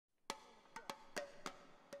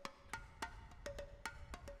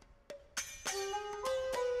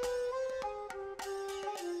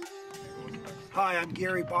Hi, I'm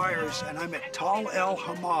Gary Byers, and I'm at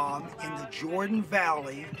el-Hammam in the Jordan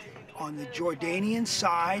Valley on the Jordanian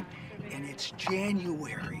side, and it's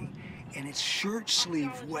January, and it's shirt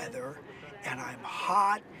sleeve weather, and I'm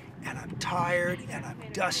hot, and I'm tired, and I'm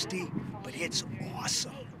dusty, but it's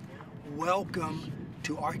awesome. Welcome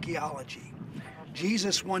to archaeology.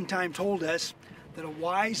 Jesus one time told us that a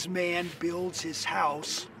wise man builds his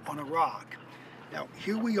house on a rock. Now,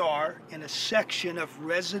 here we are in a section of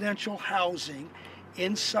residential housing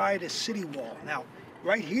inside a city wall. Now,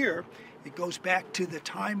 right here, it goes back to the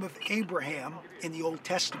time of Abraham in the Old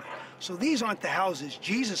Testament. So these aren't the houses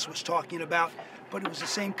Jesus was talking about, but it was the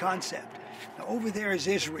same concept. Now, over there is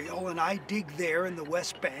Israel, and I dig there in the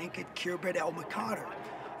West Bank at Kirbet el-Makadar.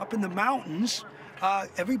 Up in the mountains,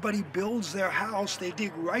 everybody builds their house. They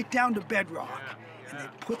dig right down to bedrock. And they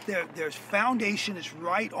put their foundation is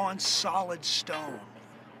right on solid stone,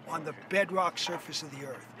 on the bedrock surface of the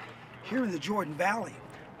earth. Here in the Jordan Valley,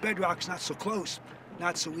 bedrock's not so close,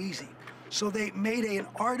 not so easy. So they made an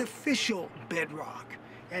artificial bedrock.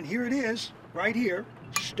 And here it is, right here,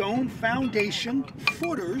 stone foundation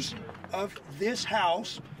footers of this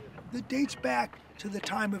house that dates back to the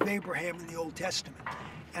time of Abraham in the Old Testament.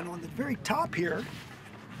 And on the very top here,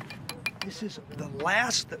 this is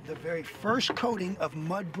the very first coating of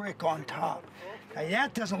mud brick on top. Now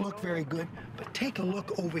that doesn't look very good, but take a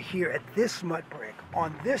look over here at this mud brick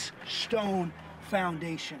on this stone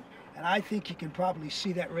foundation. And I think you can probably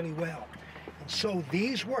see that really well. And so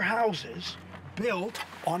these were houses built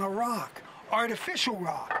on a rock, artificial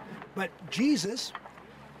rock. But Jesus,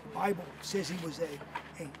 the Bible says he was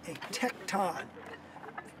a tekton,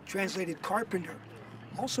 translated carpenter,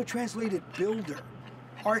 also translated builder.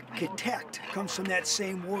 Architect comes from that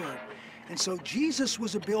same word. And so Jesus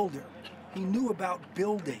was a builder. He knew about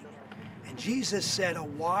building. And Jesus said a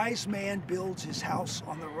wise man builds his house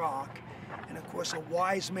on the rock. And of course, a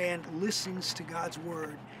wise man listens to God's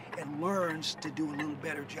word and learns to do a little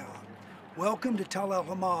better job. Welcome to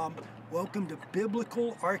el-Hammam. Welcome to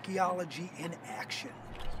biblical archaeology in action.